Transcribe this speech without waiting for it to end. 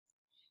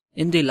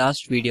In the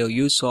last video,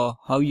 you saw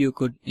how you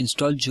could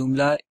install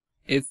Joomla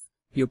if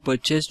you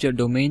purchased your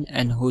domain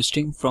and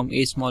hosting from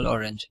a small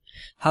orange.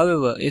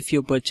 However, if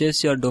you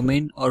purchase your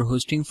domain or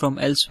hosting from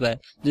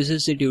elsewhere, this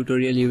is the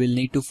tutorial you will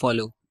need to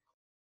follow.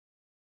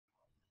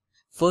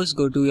 First,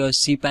 go to your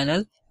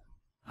CPanel.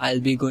 I'll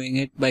be going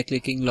it by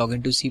clicking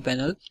Login to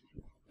CPanel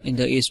in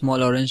the a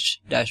small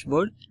orange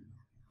dashboard.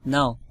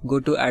 Now, go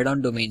to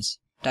Addon Domains.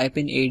 Type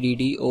in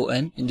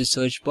Addon in the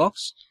search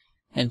box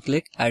and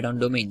click Addon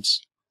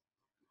Domains.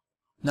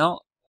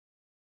 Now,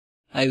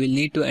 I will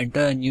need to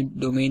enter a new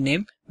domain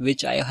name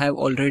which I have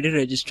already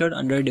registered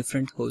under a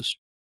different host.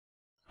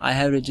 I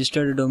have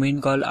registered a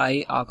domain called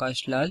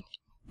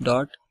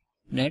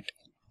iakashlal.net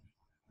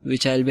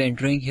which I will be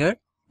entering here.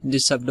 In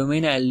this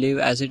subdomain I will leave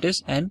as it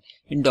is, and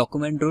in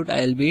document root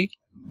I will be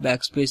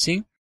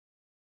backspacing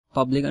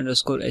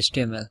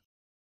public_html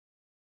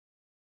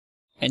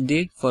and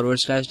the /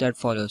 that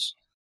follows.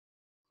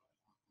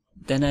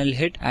 Then I will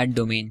hit add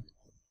domain.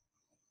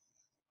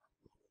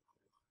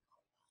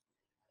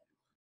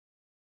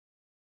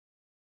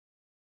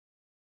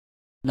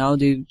 Now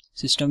the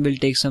system will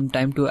take some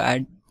time to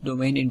add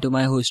domain into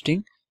my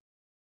hosting.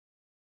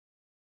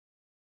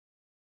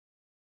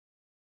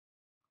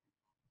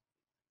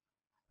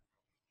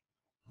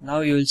 Now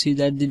you will see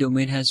that the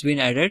domain has been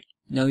added.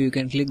 Now you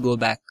can click go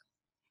back.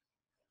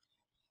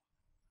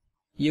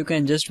 You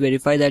can just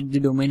verify that the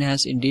domain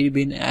has indeed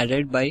been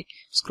added by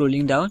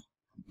scrolling down.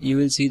 You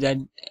will see that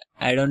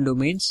add-on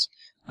domains,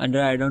 under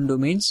add-on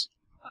domains,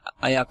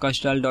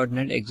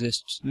 iakashlal.net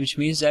exists, which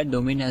means that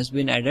domain has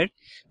been added.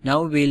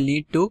 Now we'll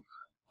need to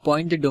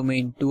point the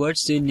domain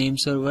towards the name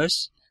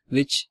servers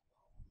which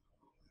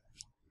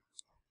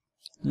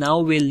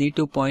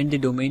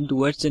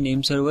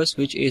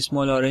a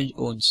small orange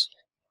owns.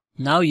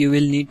 Now you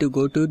will need to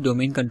go to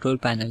domain control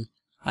panel.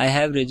 I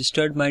have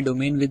registered my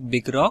domain with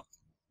Big Rock.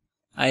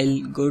 I'll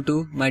go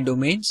to my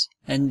domains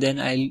and then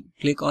I'll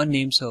click on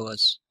name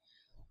servers.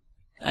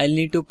 I'll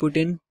need to put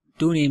in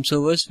two name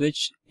servers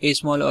which a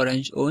small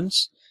orange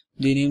owns.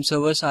 The name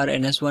servers are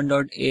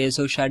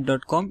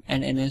ns1.asochat.com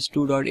and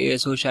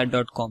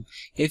ns2.asochat.com.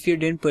 If you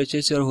didn't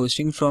purchase your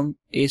hosting from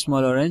a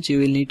small orange, you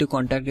will need to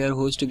contact your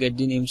host to get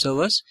the name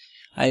servers.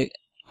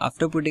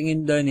 After putting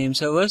in the name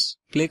servers,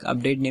 click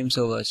update name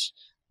servers.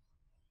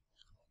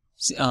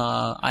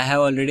 I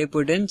have already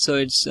put in, so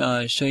it's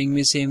showing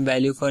me same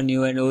value for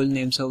new and old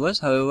name servers.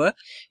 However,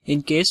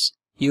 in case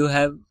you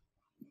have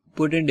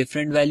put in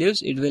different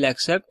values, it will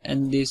accept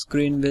and the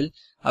screen will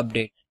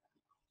update.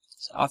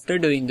 So after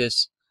doing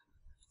this,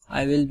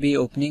 I will be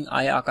opening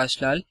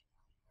iakashlal.net.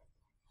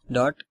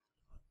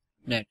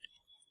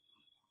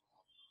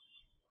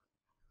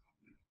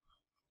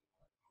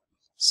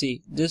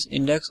 See, this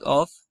index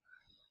of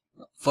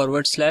 /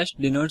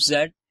 denotes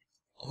that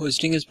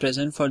hosting is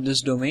present for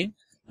this domain.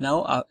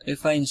 Now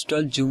if I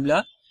install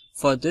Joomla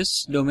for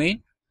this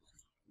domain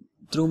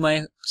through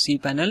my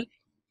cPanel,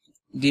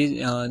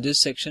 this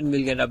section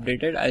will get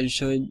updated. I'll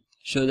show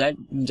that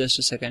in just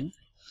a second.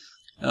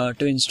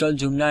 To install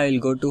Joomla,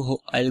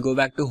 I'll go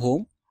back to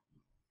home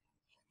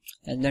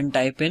and then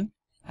type in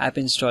app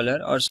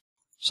installer or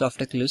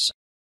softexlist.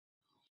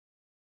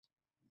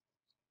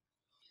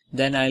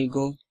 Then I'll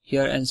go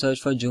here and search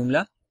for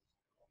Joomla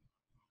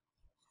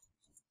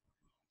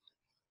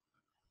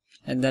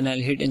and then I'll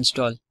hit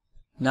install.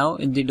 Now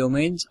in the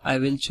domains I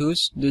will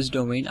choose this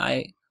domain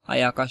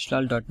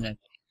iakashlal.net,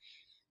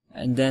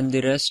 and then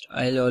the rest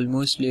I'll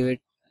almost leave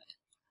it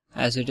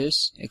as it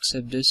is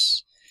except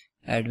this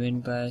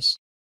admin pass.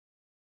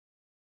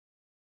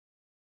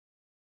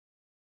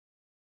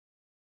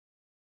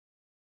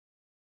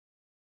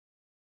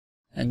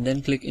 And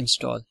then click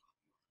install.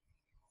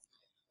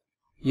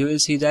 You will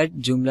see that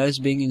Joomla is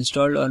being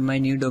installed on my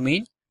new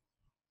domain.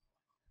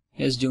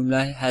 Yes,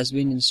 Joomla has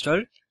been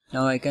installed.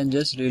 Now I can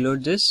just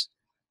reload this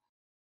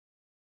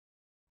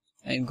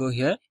and go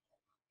here.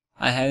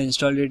 I have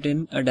installed it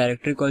in a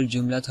directory called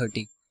Joomla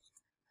 30.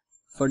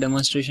 For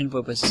demonstration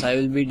purposes, I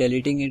will be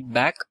deleting it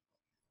back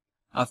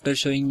after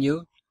showing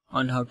you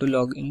on how to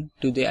log in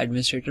to the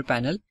administrator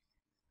panel.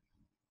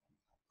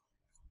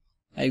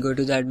 I'll go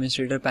to the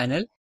administrator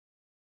panel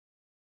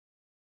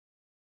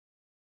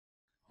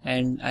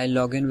and I'll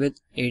log in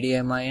with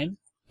admin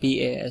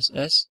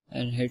PASS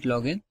and hit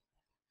login.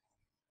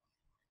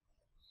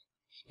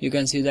 You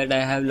can see that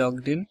I have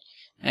logged in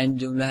and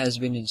Joomla has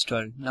been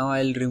installed. Now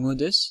I'll remove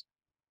this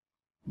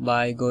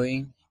by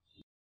going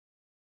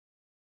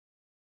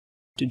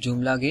to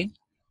Joomla again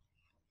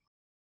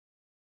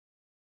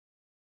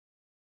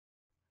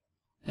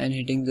and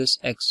hitting this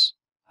X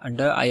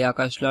under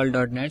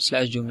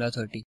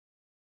iakashlal.net/Joomla30.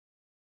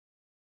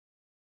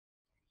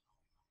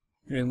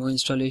 Remove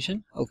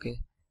installation. OK.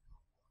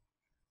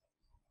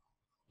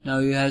 Now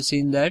you have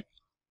seen that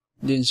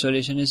the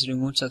installation is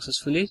removed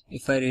successfully.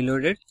 If I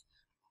reload it,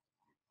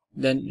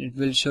 then it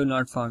will show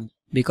not found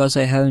because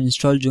I have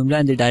installed Joomla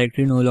and the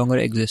directory no longer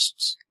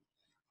exists.